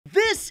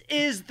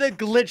is the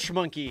glitch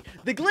monkey.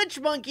 The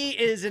glitch monkey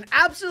is an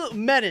absolute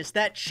menace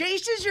that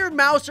chases your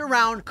mouse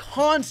around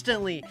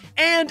constantly.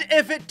 And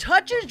if it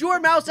touches your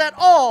mouse at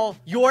all,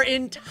 your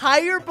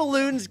entire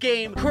Bloons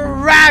game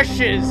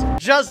crashes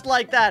just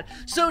like that.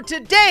 So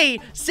today,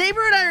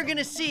 Sabre and I are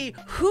gonna see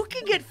who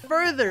can get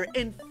further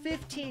in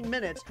 15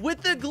 minutes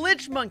with the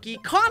glitch monkey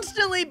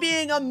constantly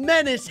being a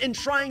menace and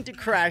trying to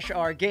crash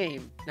our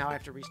game. Now I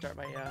have to restart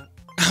my,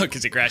 Oh,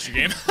 because it crashed your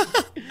game?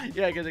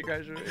 Yeah, because it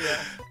crashed,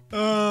 yeah.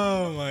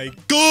 Oh my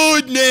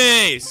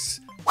goodness!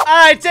 All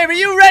right, Sabre,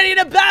 you ready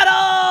to battle?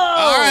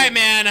 All right,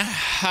 man.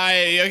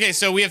 Okay,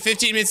 so we have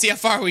 15 minutes to see how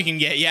far we can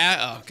get.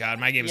 Yeah? Oh, God,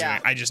 my game's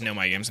gonna... I just know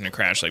my game's gonna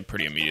crash, like,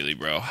 pretty immediately,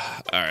 bro. All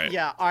right.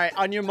 Yeah, all right.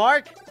 On your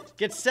mark,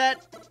 get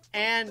set,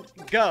 and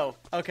go.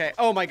 Okay.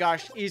 Oh, my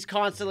gosh. He's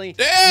constantly...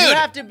 Dude! You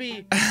have to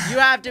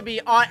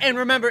be on... And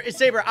remember,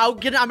 Sabre, I'm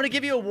going to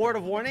give you a word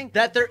of warning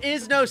that there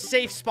is no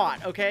safe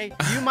spot, okay?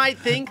 You might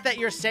think that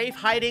you're safe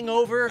hiding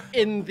over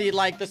in the,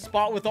 like, the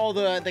spot with all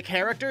the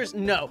characters.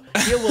 No.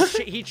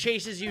 He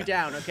chases you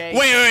down, okay?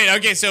 Wait.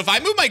 Okay, so if I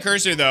move my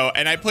cursor, though,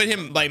 and I put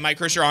him, like, my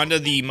cursor onto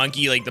the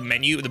monkey, like, the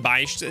menu, the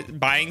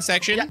buying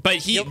section, yeah. But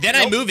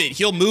I move it,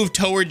 he'll move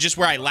toward just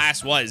where I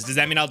last was. Does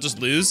that mean I'll just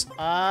lose? You'll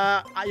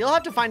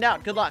have to find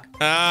out. Good luck. All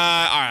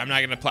right,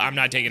 I'm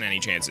not taking any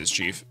chances,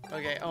 Chief.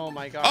 Okay, oh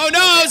my god. Oh no,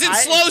 I was in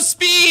slow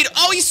speed.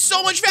 Oh, he's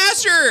so much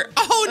faster.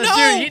 Oh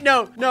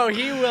no. Dude,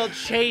 he will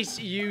chase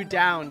you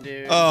down,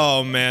 dude.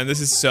 Oh man, this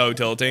is so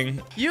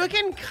tilting. You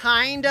can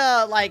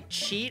kinda like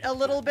cheat a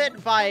little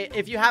bit by,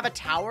 if you have a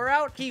tower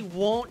out, he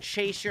won't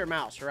chase your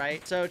mouse,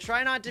 right? So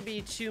try not to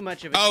be too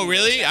much of a Oh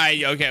really?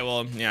 Okay,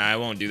 well, yeah, I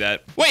won't do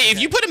that. Wait, if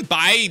you put him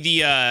by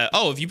the,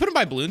 if you put him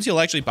by Bloons, he'll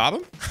actually pop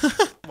him?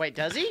 Wait,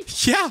 does he?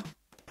 Yeah.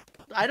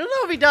 I don't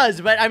know if he does,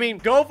 but I mean,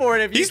 go for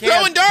it if you can. He's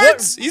throwing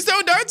darts. He's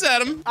throwing darts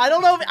at him. I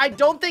don't know. I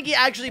don't think he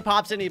actually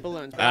pops any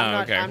balloons.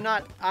 But okay. I'm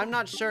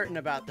not certain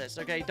about this.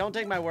 Okay, don't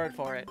take my word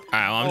for it. All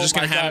right, well, I'm just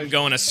gonna have him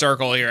go in a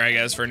circle here, I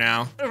guess, for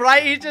now.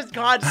 Right? He's just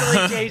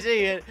constantly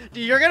chasing it.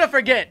 You're gonna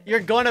forget. You're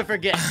gonna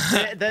forget.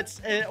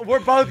 We're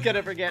both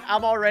gonna forget.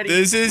 I'm already.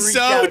 This is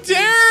so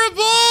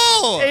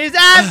terrible. He's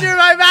after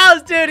my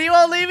mouse, dude. He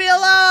won't leave me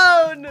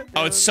alone.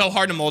 Oh, it's so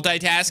hard to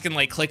multitask and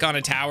like click on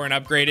a tower and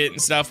upgrade it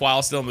and stuff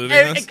while still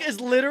moving this.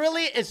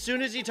 Literally, as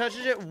soon as he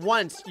touches it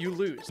once, you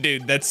lose.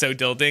 Dude, that's so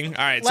tilting.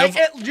 All right, like,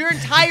 your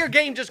entire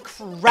game just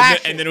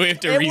crashes. And then we have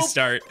to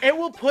restart. It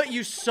will put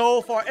you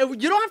so far. You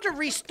don't have to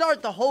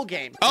restart the whole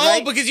game. Oh,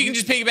 right? because you can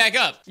just pick it back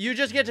up. You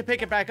just get to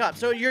pick it back up.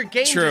 So your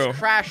game just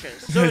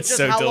crashes. So it's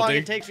just how long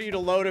it takes for you to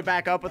load it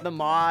back up with the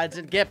mods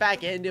and get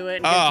back into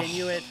it and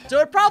continue it. So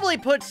it probably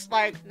puts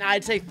like,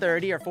 I'd say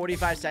 30 or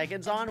 45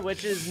 seconds on,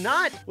 which is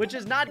not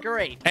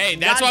great. Hey,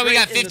 that's why we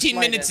got 15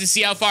 minutes to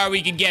see how far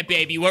we can get,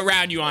 baby. What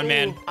round you on,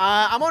 man?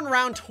 I'm on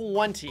round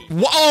 20.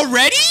 What,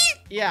 already?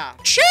 Yeah.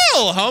 Chill,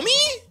 homie.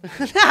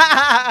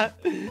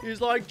 He's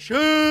like,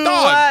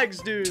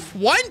 chillax, dude.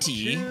 20?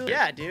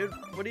 Yeah, dude.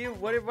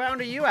 What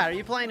round are you at? Are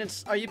you playing on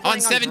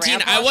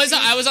 17? I was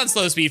on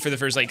slow speed for the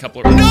first like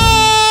couple of No!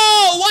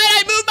 Why'd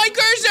I move my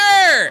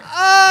cursor?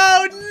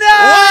 Oh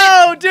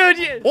no, what?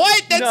 dude.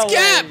 What? That's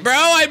cap, bro.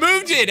 I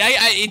moved it.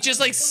 It just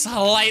like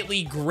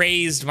slightly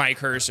grazed my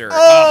cursor.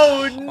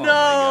 Oh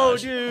no,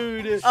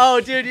 dude.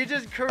 Oh, dude, you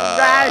just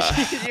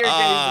crashed your game.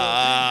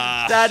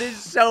 That is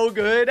so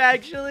good,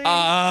 actually.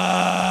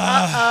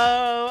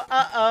 Uh-oh.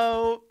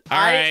 All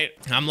right,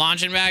 I'm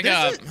launching back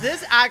up.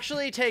 This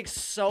actually takes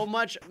so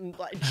much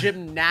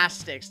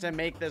gymnastics to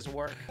make this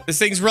work. This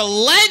thing's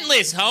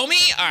relentless,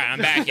 homie. All right, I'm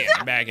back in.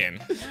 I'm back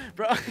in.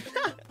 Bro,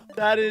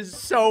 that is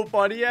so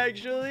funny,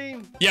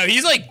 actually. Yo,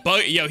 he's like,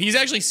 he's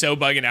actually so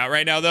bugging out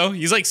right now, though.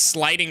 He's like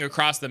sliding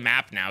across the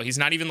map now. He's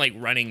not even like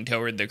running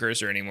toward the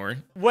cursor anymore.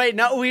 Wait,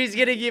 no, he's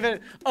getting even.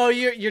 Oh,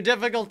 your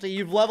difficulty.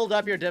 You've leveled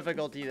up your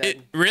difficulty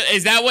then.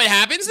 Is that what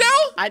happens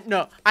now?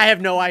 No, I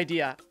have no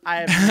idea.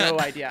 I have no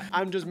idea.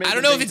 I'm just making. I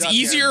don't know if it's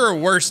easier or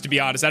worse, to be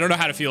honest. I don't know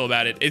how to feel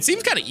about it. It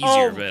seems kind of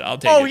easier, but I'll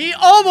take it. Oh, he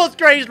almost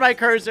grazed my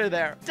cursor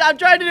there. I'm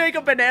trying to make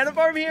a banana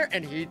farm here,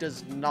 and he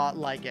does not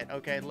like it.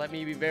 Okay, let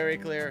me be very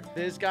clear.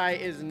 This guy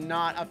is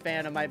not a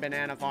fan of my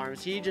banana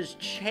farms. He just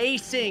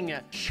chasing.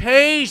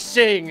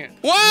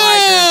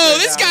 Whoa,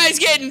 this guy's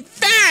getting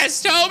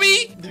fast,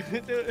 homie.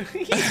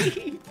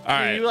 All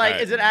right.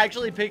 Is it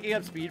actually picking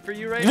up speed for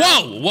you right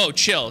now? Whoa,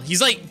 chill.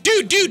 He's like,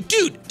 dude,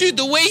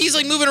 the way he's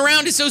like moving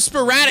around is so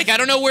sporadic. I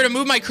don't know where to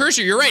move my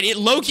cursor. You're right. It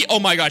low-key. Oh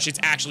my gosh, it's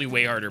actually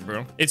way harder,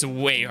 bro. It's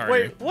way harder.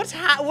 Wait, what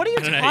are you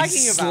talking about?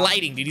 He's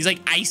sliding, dude. He's like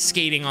ice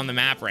skating on the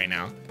map right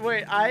now.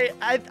 Wait, I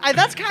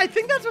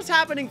think that's what's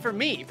happening for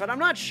me, but I'm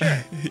not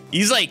sure.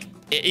 He's like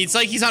it's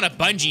like he's on a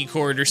bungee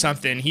cord or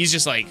something. He's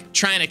just like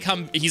trying to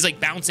come. He's like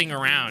bouncing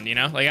around, you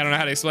know? Like, I don't know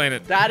how to explain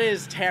it. That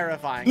is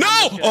terrifying.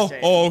 No!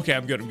 Oh, okay.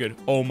 I'm good.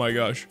 Oh my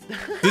gosh.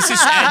 This is,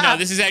 no,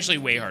 this is actually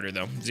way harder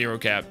though. Zero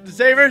cap.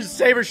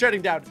 Saber's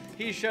shutting down.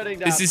 He's shutting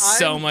down. This is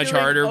so much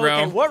harder,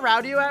 bro. Okay, what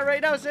round are you at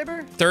right now,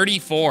 Saber?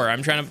 34.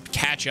 I'm trying to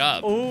catch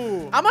up.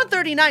 Ooh. I'm on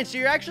 39, so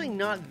you're actually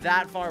not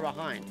that far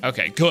behind.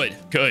 Okay, good.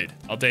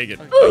 I'll take it.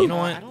 Okay. You know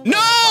what? No!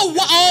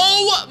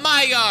 Oh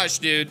my gosh,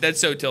 dude. That's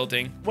so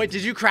tilting. Wait,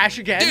 did you crash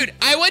again? Dude,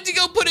 I went to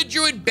go put a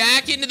druid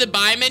back into the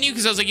buy menu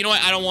because I was like, you know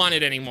what? I don't want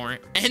it anymore.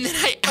 And then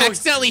I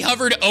accidentally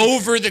hovered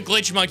over the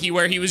glitch monkey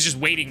where he was just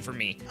waiting for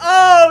me.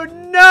 Oh,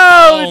 no,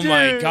 Oh dude.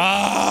 my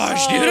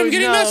gosh, dude. I'm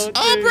getting messed up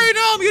right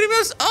now. I'm getting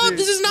messed up.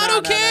 Dude, This is not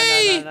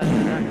okay.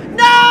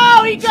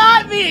 No, he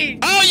got me.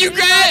 Oh, you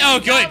crashed. Oh,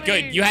 got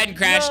good. me. You hadn't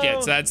crashed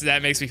No. yet, so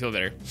that makes me feel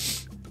better.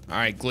 All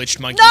right, glitched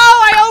monkey. No,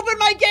 I opened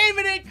my game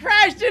and it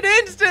crashed it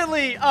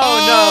instantly.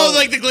 Oh, no.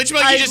 Like the glitch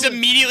monkey just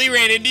immediately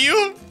ran into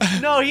you?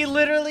 No, he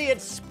literally,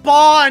 it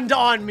spawned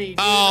on me, dude.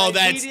 Oh, I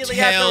that's immediately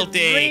had to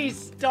tilting.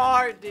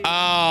 restart, dude.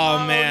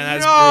 Oh, man,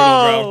 that's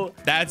no. brutal, bro.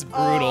 That's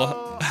brutal.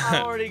 Oh,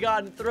 I've already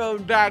gotten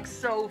thrown back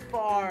so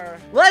far.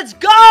 Let's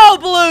go,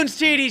 Bloons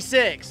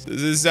TD6.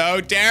 This is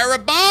so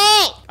terrible.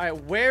 All right,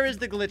 where is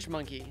the glitch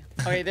monkey?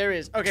 Okay, there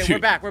is. Okay, we're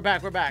back.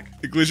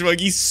 The glitch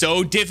monkey's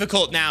so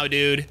difficult now,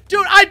 dude.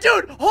 Dude,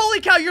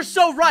 holy cow, you're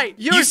so right.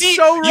 You're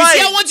so right. You see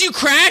how once you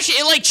crash,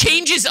 it like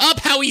changes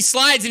up how he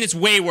slides and it's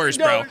way worse,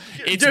 bro.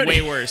 It's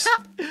way worse.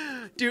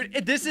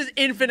 Dude, this is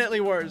infinitely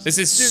worse. This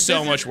is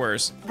so much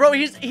worse. Bro,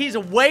 he's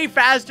way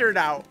faster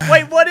now.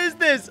 Wait, what is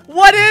this?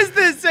 What is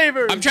this,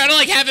 Saber? I'm trying to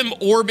like have him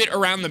orbit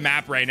around the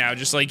map right now,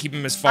 just like keep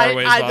him as far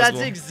away as possible. That's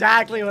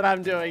exactly what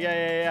I'm doing.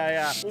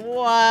 Yeah.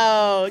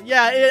 Wow.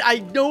 Yeah, I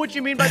know what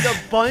you mean by the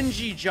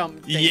bungee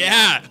jump thing.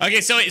 Yeah.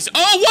 Okay, so it's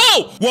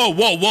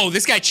whoa.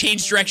 This guy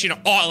changed direction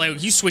all like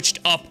he switched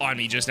up on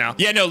me just now.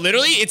 Yeah, no,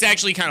 literally, it's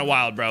actually kind of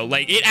wild, bro.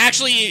 Like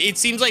it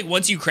seems like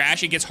once you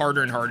crash, it gets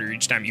harder and harder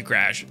each time you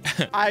crash.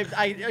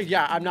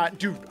 I'm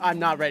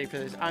not ready for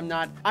this. I'm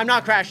not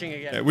crashing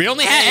again. We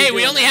only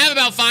have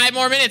about 5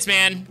 more minutes,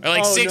 man. Or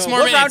like 6 more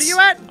minutes. What round are you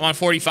at? I'm on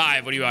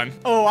 45. What are you on?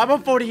 Oh, I'm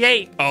on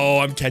 48. Oh,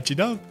 I'm catching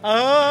up.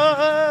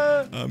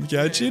 I'm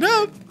catching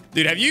up.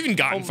 Dude, have you even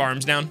gotten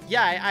farms down?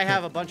 Yeah, I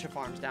have a bunch of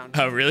farms down.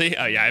 Oh, really?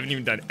 Oh, yeah, I haven't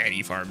even done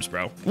any farms,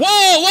 bro.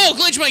 Whoa,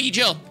 glitch monkey,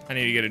 chill. I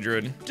need to get a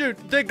druid. Dude,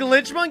 the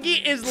glitch monkey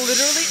is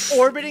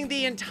literally orbiting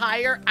the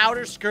entire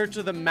outer skirts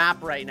of the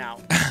map right now.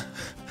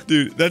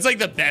 Dude, that's like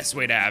the best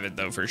way to have it,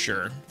 though, for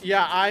sure.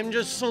 Yeah, I'm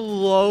just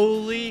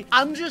slinging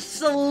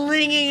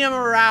him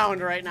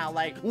around right now,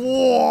 like,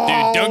 whoa.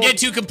 Dude, don't get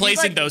too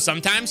complacent, though.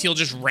 Sometimes he'll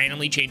just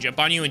randomly change up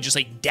on you and just,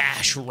 like,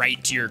 dash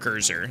right to your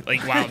cursor,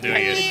 like, while doing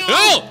it.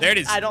 Oh, there it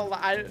is. I don't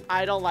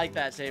like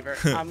that, Saber.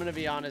 I'm gonna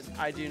be honest.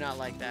 I do not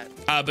like that.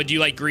 But do you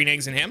like green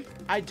eggs in him?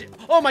 I do.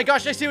 Oh, my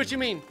gosh, I see what you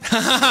mean.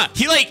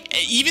 He, like,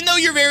 even though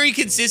you're very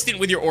consistent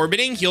with your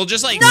orbiting, he'll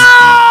just, like... No!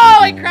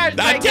 I crashed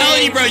my I'm telling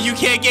game. you, bro, you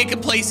can't get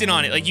complacent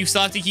on it. Like, you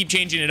still have to keep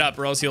changing it up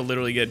or else he'll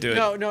literally get to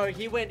it. No,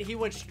 he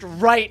went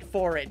straight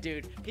for it,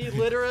 dude. He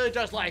literally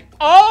just like,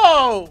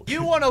 oh,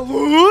 you want to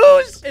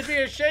lose? It'd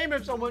be a shame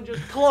if someone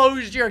just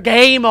closed your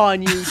game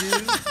on you,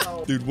 dude.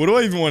 So. Dude, what do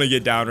I even want to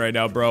get down right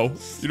now, bro?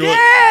 You know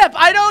what?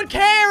 I don't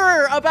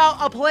care about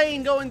a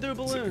plane going through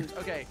balloons.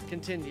 Okay,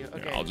 continue.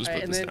 Okay, yeah, I'll just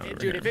put this down over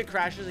dude, here. if it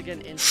crashes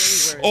again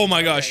instantly, oh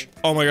my gosh,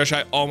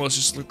 I almost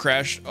just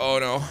crashed. Oh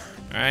no. All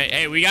right,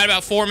 hey, we got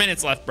about 4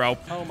 minutes left, bro.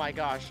 Oh my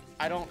gosh.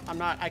 I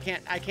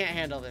can't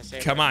handle this.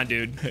 Saber. Come on,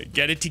 dude.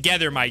 Get it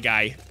together, my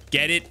guy.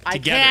 Get it together. I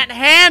can't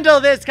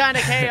handle this kind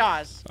of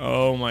chaos.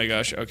 Oh my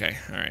gosh. Okay.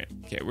 All right.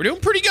 Okay. We're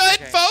doing pretty good,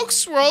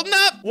 folks. We're holding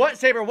up. What,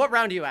 Saber? What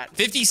round are you at?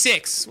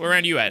 56. What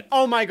round are you at?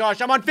 Oh my gosh.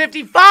 I'm on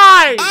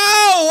 55.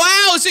 Oh,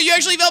 wow. So you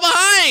actually fell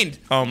behind.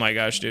 Oh my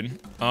gosh, dude.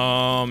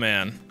 Oh,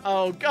 man.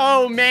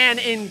 Oh, man,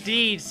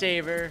 indeed,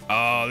 Saber.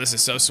 Oh, this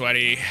is so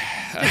sweaty.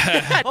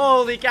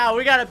 Holy cow.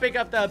 We got to pick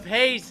up the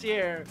pace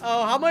here.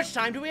 Oh, how much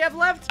time do we have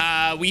left?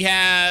 We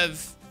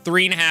have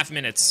 3.5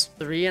 minutes.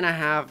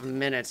 3.5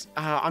 minutes.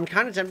 I'm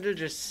kind of tempted to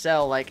just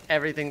sell like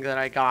everything that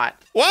I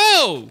got.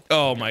 Whoa!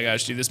 Oh my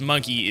gosh, dude, this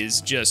monkey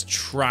is just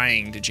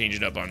trying to change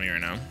it up on me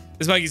right now.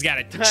 This monkey's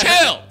got to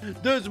chill.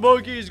 This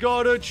monkey's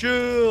gotta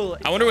chill.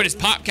 I wonder what his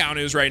pop count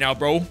is right now,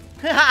 bro.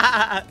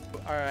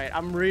 All right,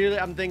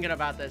 I'm thinking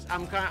about this.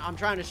 I'm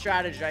trying to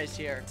strategize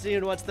here,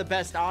 seeing what's the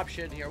best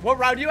option here. What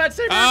round are you at,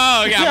 Saber?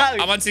 Oh yeah,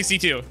 I'm on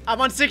 62.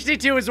 I'm on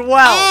 62 as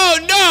well.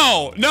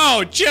 Oh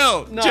no,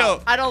 chill.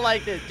 I don't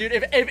like this, dude.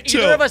 If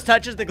either of us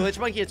touches the glitch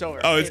monkey, it's over.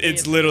 Oh,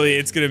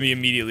 it's gonna be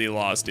immediately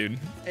lost, dude.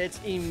 It's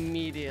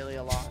immediately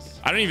a loss.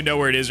 I don't even know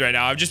where it is right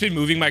now. I've just been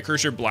moving my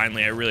cursor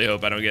blindly. I really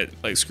hope I don't get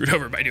like screwed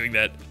over by doing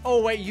that.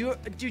 Oh wait,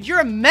 dude, you're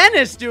a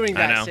menace doing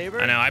that,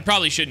 Saber. I know. I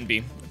probably shouldn't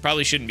be.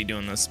 Probably shouldn't be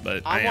doing this,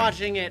 but I'm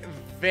watching it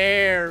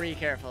very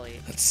carefully.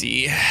 Let's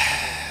see.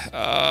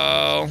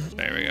 Oh,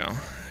 there we go.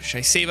 Should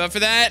I save up for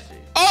that?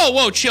 Oh,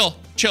 whoa, chill.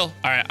 Chill.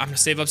 All right, I'm gonna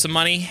save up some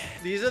money.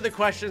 These are the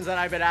questions that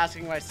I've been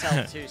asking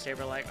myself too,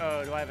 Sabre. Like,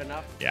 oh, do I have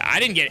enough? Yeah, I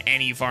didn't get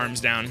any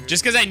farms down.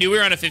 Just because I knew we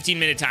were on a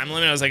 15-minute time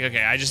limit, I was like,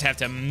 okay, I just have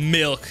to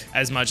milk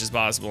as much as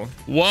possible.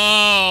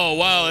 Whoa,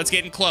 whoa, it's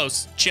getting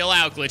close. Chill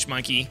out, Glitch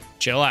Monkey.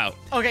 Chill out.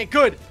 Okay,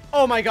 good.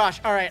 Oh my gosh.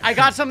 All right, I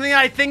got something that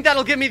I think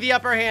that'll give me the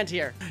upper hand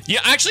here. Yeah,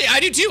 actually, I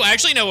do too. I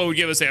actually know what would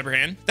give us the upper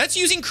hand. That's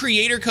using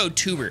creator code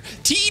TUBER.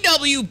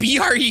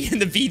 TWBRE in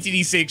the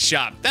BTD6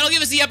 shop. That'll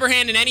give us the upper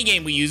hand in any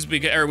game we use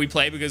or we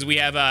play because we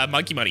have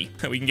monkey money.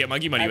 We can get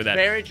monkey money with that.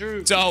 Very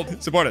true. So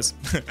support us.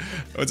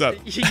 What's up?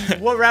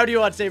 What route are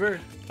you on, Sabre?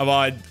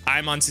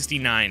 I'm on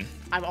 69.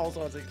 I'm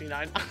also on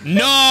 69.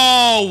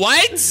 No,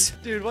 what?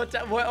 Dude, what?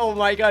 Oh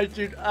my gosh,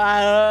 dude.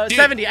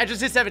 70. I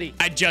just hit 70.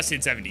 I just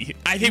hit 70.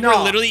 I think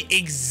we're literally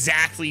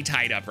exactly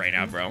tied up right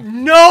now, bro.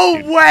 No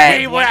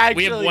way. We have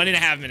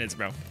 1.5 minutes,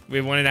 bro. We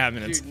have 1.5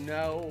 minutes. Dude,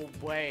 no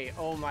way.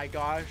 Oh my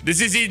gosh.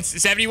 This is in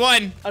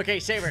 71.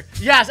 Okay, Sabre.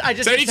 Yes, I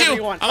just 72. hit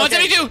 71. I'm on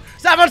 72.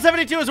 I'm on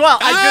 72 as well.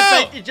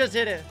 Oh! I just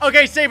hit it.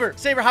 Okay, Sabre.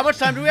 Sabre, how much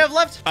time do we have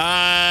left?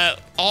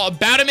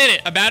 About a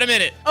minute. About a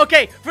minute.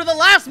 Okay, for the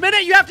last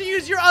minute, you have to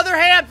use your other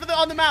hand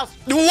on the mouse.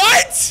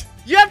 What?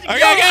 You have to.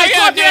 Okay,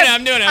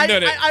 I'm doing it.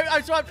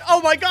 I swapped.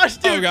 Oh my gosh,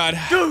 dude. Oh god.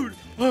 Dude.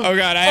 Oh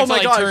god, I have to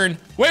like turn.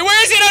 Wait,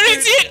 where is it? I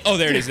didn't see it. Oh,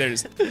 there it is. There it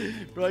is.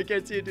 Bro, I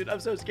can't see it, dude. I'm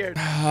so scared.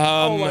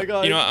 Oh my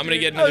god. You know what? I'm gonna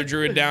get another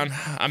druid down.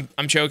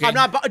 I'm choking. I'm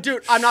not,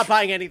 dude. I'm not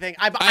buying anything.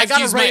 I have got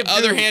to use my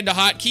other hand to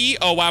hotkey.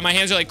 Oh wow, my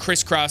hands are like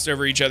crisscrossed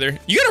over each other.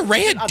 You got a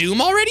Ray of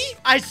Doom already?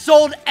 I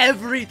sold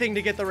everything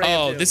to get the Ray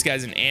of Doom. Oh, this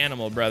guy's an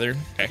animal, brother.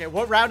 Okay,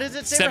 what round is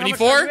it? Sabre?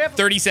 74.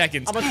 30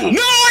 seconds. No,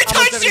 I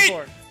touched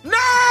it. No!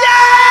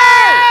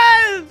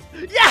 Yes!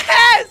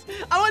 Yes!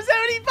 I want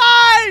 75!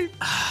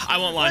 I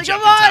won't launch up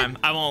in time.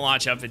 I won't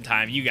launch up in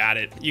time. You got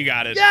it. You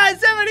got it. Yeah,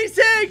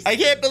 76! I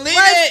can't believe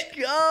it! Let's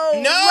go!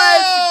 No!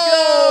 Let's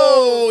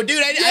go!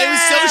 Dude, I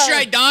was so sure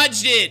I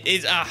dodged it.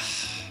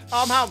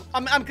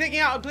 I'm clicking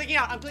out. I'm clicking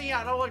out. I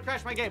don't want to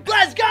crash my game.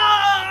 Let's go!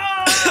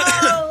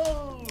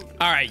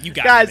 All right, you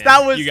got it, guys,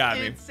 that was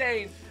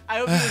insane. I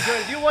hope you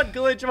enjoyed. If you want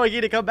Glitch Monkey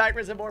to come back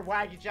for some more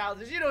wacky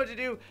challenges, you know what to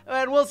do.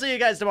 And we'll see you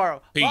guys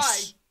tomorrow.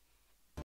 Peace. Bye.